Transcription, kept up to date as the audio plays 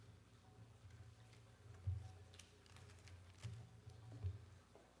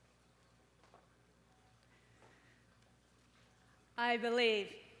I believe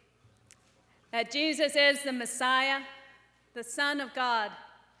that Jesus is the Messiah, the Son of God,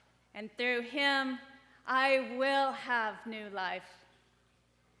 and through him I will have new life.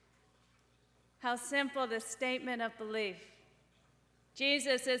 How simple this statement of belief.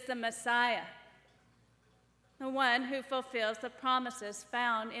 Jesus is the Messiah, the one who fulfills the promises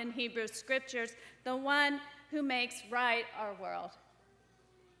found in Hebrew scriptures, the one who makes right our world.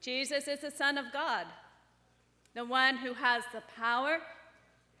 Jesus is the Son of God, the one who has the power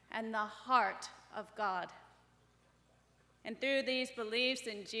and the heart of God. And through these beliefs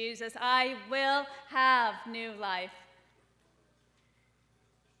in Jesus, I will have new life.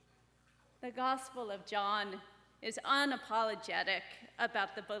 The Gospel of John is unapologetic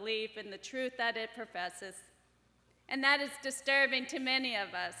about the belief in the truth that it professes. And that is disturbing to many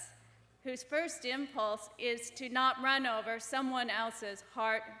of us, whose first impulse is to not run over someone else's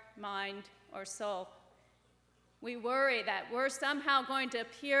heart, mind, or soul. We worry that we're somehow going to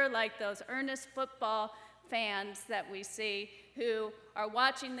appear like those earnest football fans that we see who are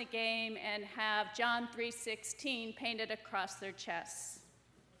watching the game and have John 3:16 painted across their chests.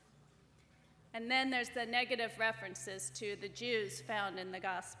 And then there's the negative references to the Jews found in the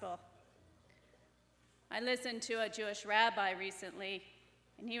gospel. I listened to a Jewish rabbi recently,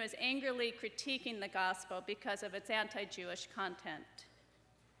 and he was angrily critiquing the gospel because of its anti-Jewish content.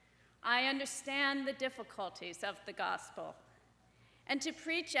 I understand the difficulties of the gospel, and to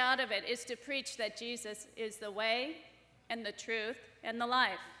preach out of it is to preach that Jesus is the way and the truth and the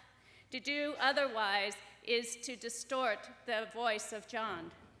life. To do otherwise is to distort the voice of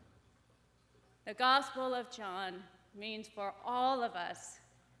John. The Gospel of John means for all of us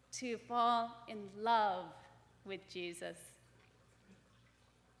to fall in love with Jesus.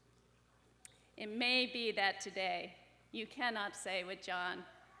 It may be that today you cannot say with John,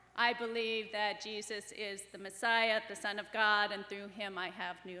 I believe that Jesus is the Messiah, the Son of God, and through him I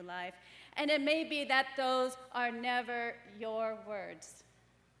have new life. And it may be that those are never your words.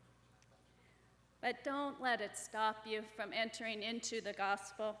 But don't let it stop you from entering into the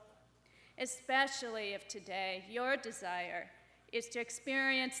gospel, especially if today your desire is to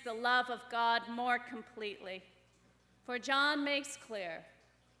experience the love of God more completely. For John makes clear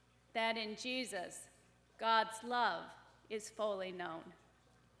that in Jesus, God's love is fully known.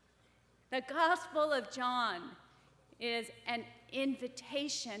 The Gospel of John is an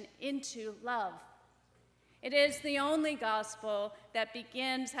invitation into love. It is the only gospel that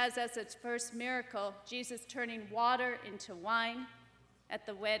has as its first miracle Jesus turning water into wine at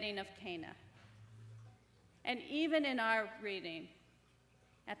the wedding of Cana. And even in our reading,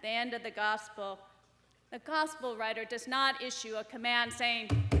 at the end of the gospel writer does not issue a command saying,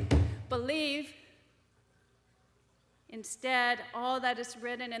 believe. Instead, all that is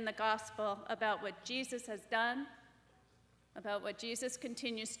written in the gospel about what Jesus has done, about what Jesus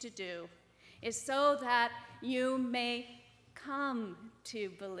continues to do, is so that you may come to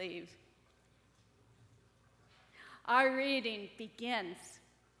believe. Our reading begins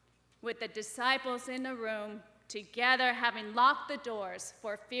with the disciples in a room together, having locked the doors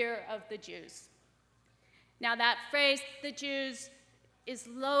for fear of the Jews. Now that phrase, the Jews, is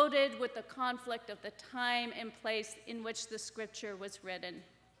loaded with the conflict of the time and place in which the scripture was written.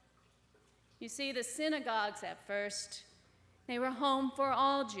 You see, the synagogues at first, they were home for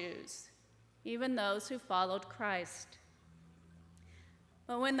all Jews, even those who followed Christ.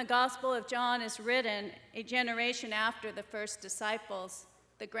 But when the Gospel of John is written, a generation after the first disciples,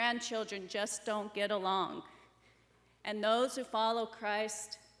 the grandchildren just don't get along. And those who follow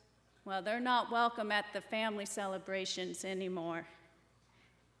Christ, well, they're not welcome at the family celebrations anymore.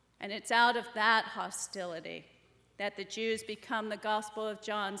 And it's out of that hostility that the Jews become the Gospel of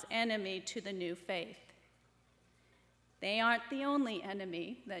John's enemy to the new faith. They aren't the only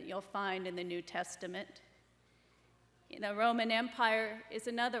enemy that you'll find in the New Testament. The Roman Empire is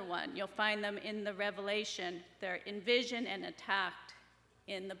another one. You'll find them in the Revelation. They're envisioned and attacked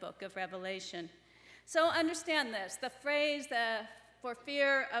in the book of Revelation. So understand this, the phrase for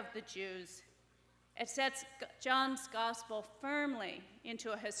fear of the Jews, it sets John's gospel firmly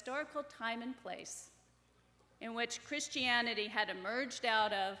into a historical time and place in which Christianity had emerged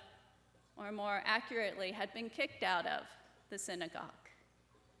out of, or more accurately, had been kicked out of the synagogue.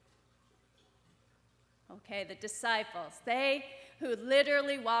 Okay, the disciples, they who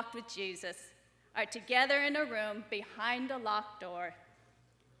literally walked with Jesus, are together in a room behind a locked door.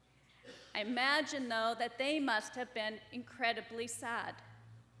 I imagine, though, that they must have been incredibly sad.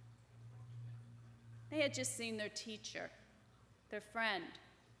 They had just seen their teacher, their friend,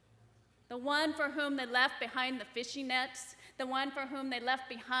 the one for whom they left behind the fishing nets, the one for whom they left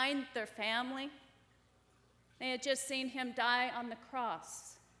behind their family. They had just seen him die on the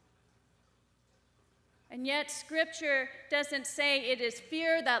cross. And yet Scripture doesn't say it is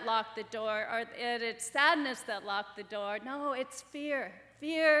fear that locked the door or it's sadness that locked the door. No, it's fear.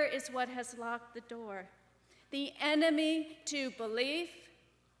 Fear is what has locked the door. The enemy to belief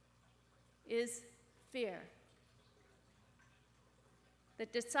is fear. The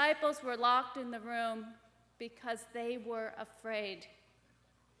disciples were locked in the room because they were afraid.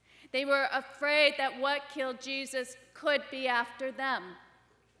 They were afraid that what killed Jesus could be after them.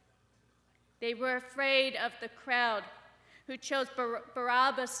 They were afraid of the crowd who chose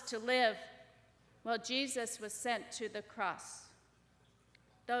Barabbas to live while Jesus was sent to the cross.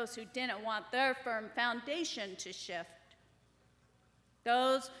 Those who didn't want their firm foundation to shift.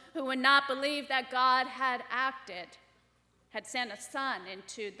 Those who would not believe that God had acted, had sent a son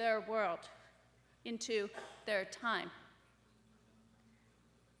into their world, into their time.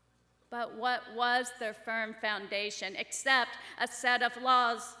 But what was their firm foundation except a set of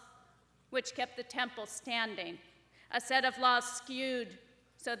laws which kept the temple standing, a set of laws skewed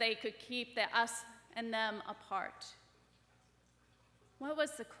so they could keep the us and them apart? What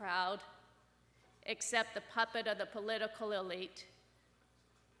was the crowd except the puppet of the political elite?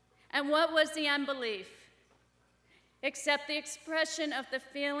 And what was the unbelief except the expression of the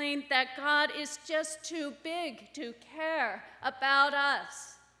feeling that God is just too big to care about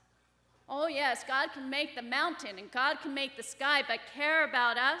us? Oh yes, God can make the mountain and God can make the sky, but care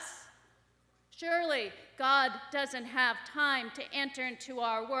about us? Surely God doesn't have time to enter into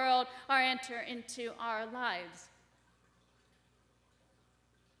our world or enter into our lives.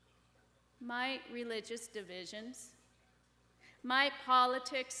 Might religious divisions, might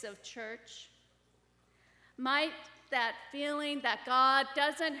politics of church, might that feeling that God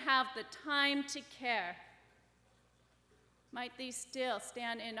doesn't have the time to care, might these still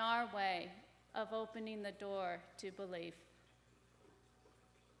stand in our way of opening the door to belief?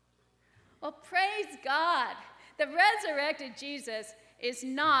 Well, praise God. The resurrected Jesus is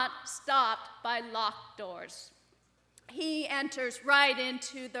not stopped by locked doors. He enters right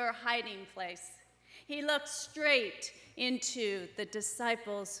into their hiding place. He looks straight into the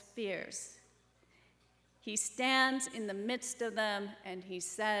disciples' fears. He stands in the midst of them and he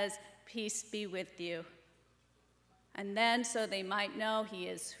says, "Peace be with you." And then, so they might know he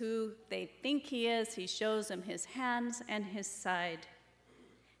is who they think he is, he shows them his hands and his side.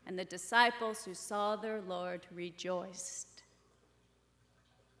 And the disciples who saw their Lord rejoiced.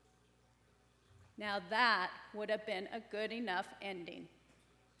 Now that would have been a good enough ending.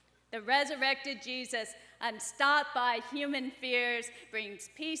 The resurrected Jesus, unstopped by human fears, brings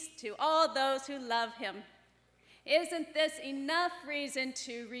peace to all those who love him. Isn't this enough reason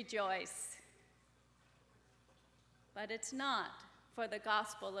to rejoice? But it's not for the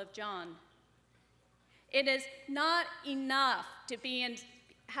Gospel of John. It is not enough to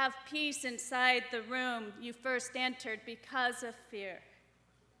have peace inside the room you first entered because of fear.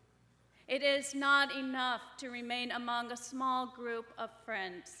 It is not enough to remain among a small group of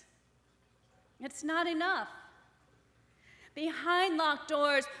friends. It's not enough. Behind locked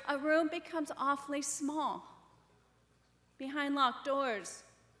doors, a room becomes awfully small. Behind locked doors,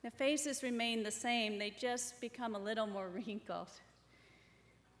 the faces remain the same, they just become a little more wrinkled.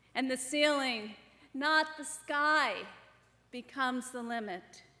 And the ceiling, not the sky, becomes the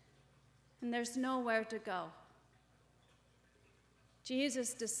limit. And there's nowhere to go.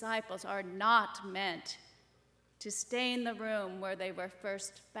 Jesus' disciples are not meant to stay in the room where they were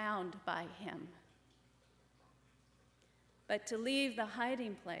first found by him, but to leave the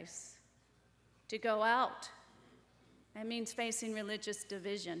hiding place, to go out. That means facing religious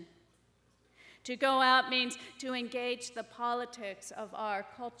division. To go out means to engage the politics of our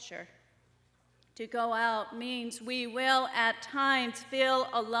culture. To go out means we will at times feel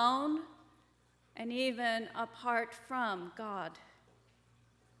alone and even apart from God.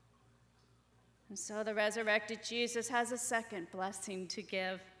 And so the resurrected Jesus has a second blessing to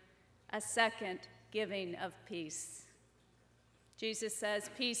give, a second giving of peace. Jesus says,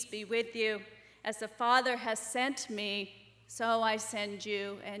 "Peace be with you. As the Father has sent me, so I send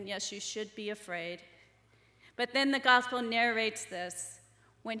you." And yes, you should be afraid. But then the gospel narrates this.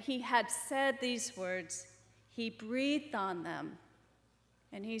 When he had said these words, he breathed on them,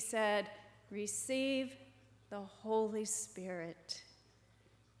 and he said, "Receive the Holy Spirit."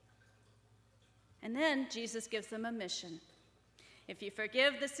 And then Jesus gives them a mission. If you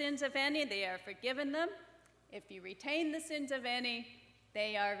forgive the sins of any, they are forgiven them. If you retain the sins of any,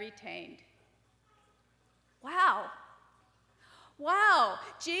 they are retained. Wow. Wow.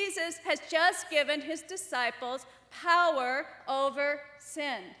 Jesus has just given his disciples power over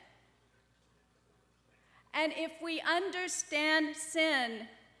sin. And if we understand sin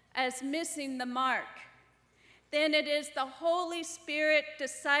as missing the mark, then it is the Holy Spirit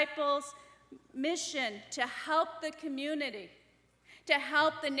disciples' mission to help the community, to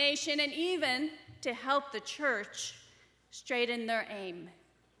help the nation, and even to help the church straighten their aim.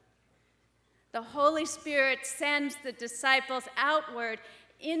 The Holy Spirit sends the disciples outward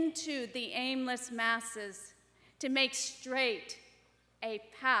into the aimless masses to make straight a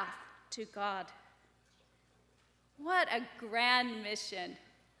path to God. What a grand mission.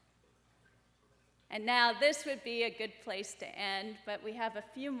 And now this would be a good place to end, but we have a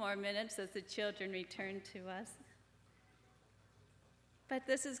few more minutes as the children return to us. But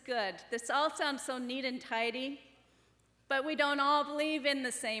this is good. This all sounds so neat and tidy, but we don't all believe in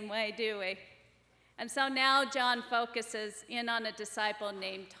the same way, do we? And so now John focuses in on a disciple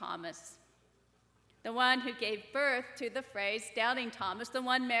named Thomas, the one who gave birth to the phrase doubting Thomas, the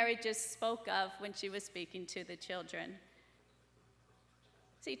one Mary just spoke of when she was speaking to the children.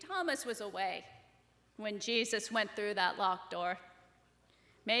 See, Thomas was away when Jesus went through that locked door.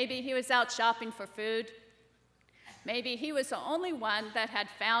 Maybe he was out shopping for food. Maybe he was the only one that had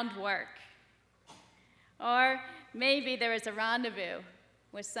found work. Or maybe there was a rendezvous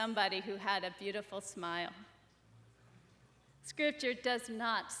with somebody who had a beautiful smile. Scripture does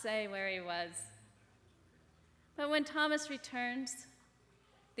not say where he was. But when Thomas returns,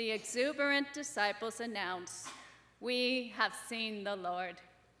 the exuberant disciples announce, "We have seen the Lord."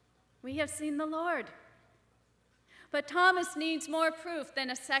 We have seen the Lord. But Thomas needs more proof than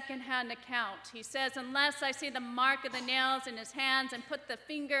a second-hand account. He says, "Unless I see the mark of the nails in his hands and put the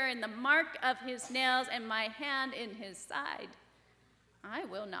finger in the mark of his nails and my hand in his side, I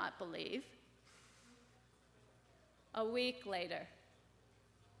will not believe." A week later,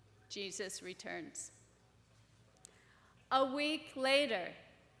 Jesus returns. A week later,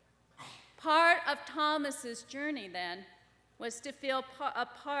 part of Thomas's journey then was to feel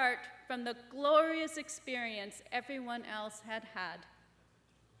apart from the glorious experience everyone else had had.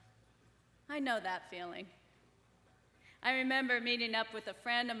 I know that feeling. I remember meeting up with a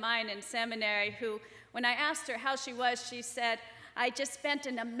friend of mine in seminary who, when I asked her how she was, she said, "I just spent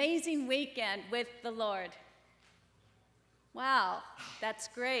an amazing weekend with the Lord." "Wow, that's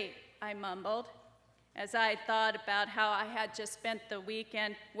great," I mumbled, as I thought about how I had just spent the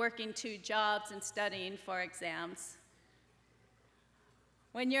weekend working 2 jobs and studying for exams.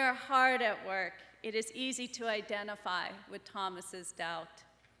 When you're hard at work, it is easy to identify with Thomas's doubt.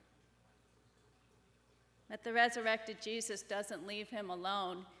 But the resurrected Jesus doesn't leave him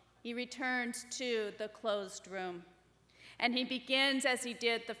alone. He returns to the closed room. And he begins as he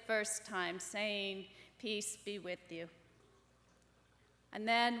did the first time, saying, "Peace be with you." And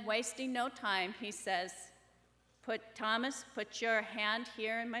then, wasting no time, he says, "Thomas, put your hand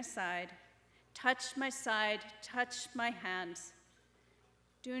here in my side. Touch my side, touch my hands.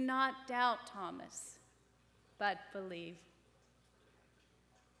 Do not doubt, Thomas, but believe."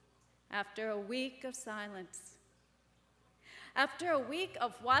 After a week of silence, after a week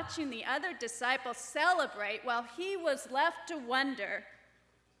of watching the other disciples celebrate while he was left to wonder,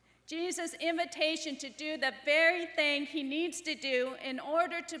 Jesus' invitation to do the very thing he needs to do in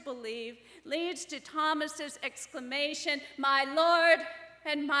order to believe leads to Thomas's exclamation, "My Lord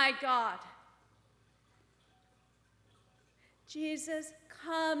and my God." Jesus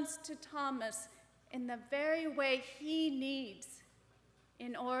comes to Thomas in the very way he needs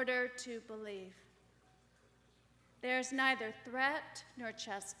in order to believe. There's neither threat nor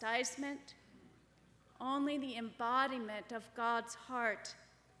chastisement, only the embodiment of God's heart,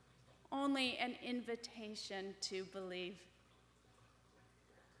 only an invitation to believe.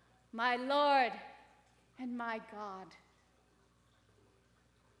 My Lord and my God.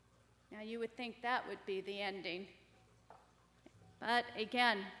 Now you would think that would be the ending. But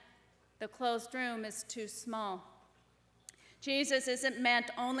again, the closed room is too small. Jesus isn't meant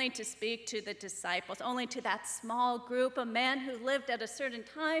only to speak to the disciples, only to that small group of men who lived at a certain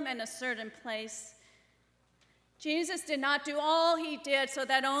time and a certain place. Jesus did not do all he did so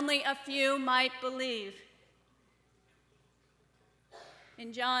that only a few might believe.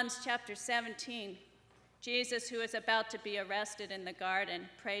 In John's chapter 17, Jesus, who is about to be arrested in the garden,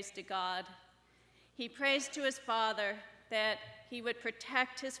 prays to God. He prays to his Father that he would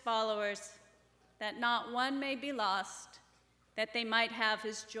protect his followers, that not one may be lost, that they might have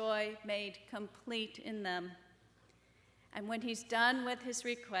his joy made complete in them. And when he's done with his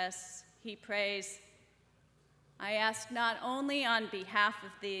requests, he prays, "I ask not only on behalf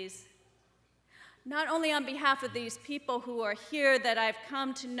of these people who are here that I've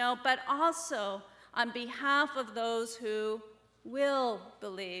come to know, but also on behalf of those who will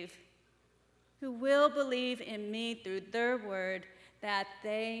believe who will believe in me through their word, that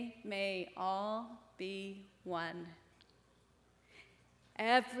they may all be one.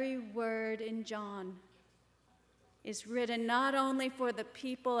 Every word in John is written not only for the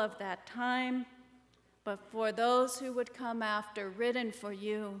people of that time, but for those who would come after, written for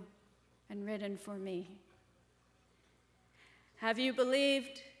you and written for me. Have you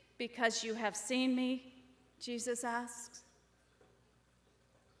believed because you have seen me? Jesus asks.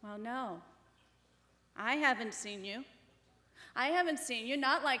 Well, no, I haven't seen you. I haven't seen you,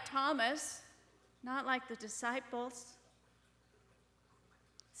 not like Thomas, not like the disciples.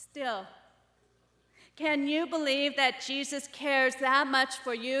 Still, can you believe that Jesus cares that much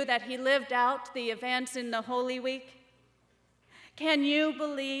for you that he lived out the events in the Holy Week? Can you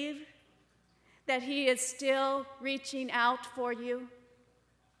believe that he is still reaching out for you?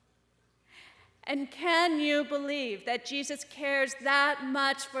 And can you believe that Jesus cares that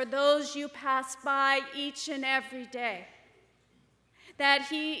much for those you pass by each and every day? That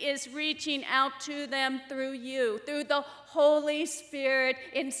he is reaching out to them through you, through the Holy Spirit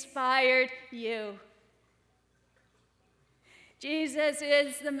inspired you. Jesus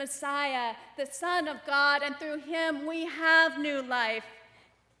is the Messiah, the Son of God, and through him we have new life.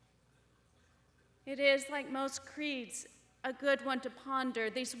 It is, like most creeds, a good one to ponder.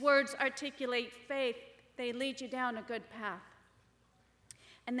 These words articulate faith. They lead you down a good path.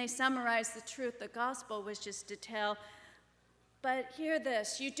 And they summarize the truth the gospel wishes to tell. But hear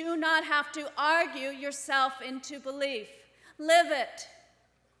this, you do not have to argue yourself into belief. Live it.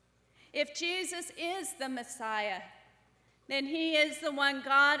 If Jesus is the Messiah, then he is the one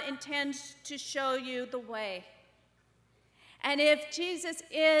God intends to show you the way. And if Jesus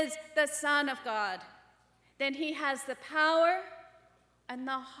is the Son of God, then he has the power and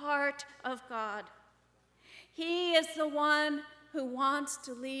the heart of God. He is the one who wants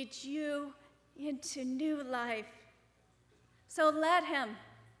to lead you into new life. So let him.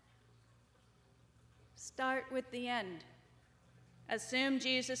 Start with the end. Assume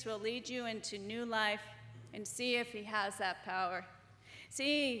Jesus will lead you into new life and see if he has that power.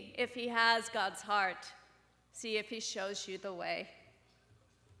 See if he has God's heart. See if he shows you the way.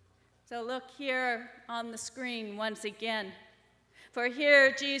 So look here on the screen once again. For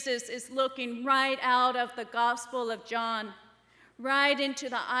here Jesus is looking right out of the Gospel of John, right into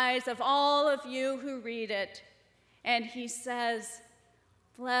the eyes of all of you who read it. And he says,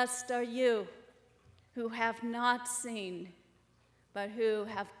 "Blessed are you who have not seen, but who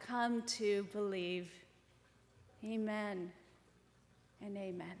have come to believe." Amen and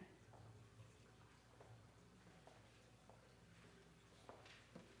amen.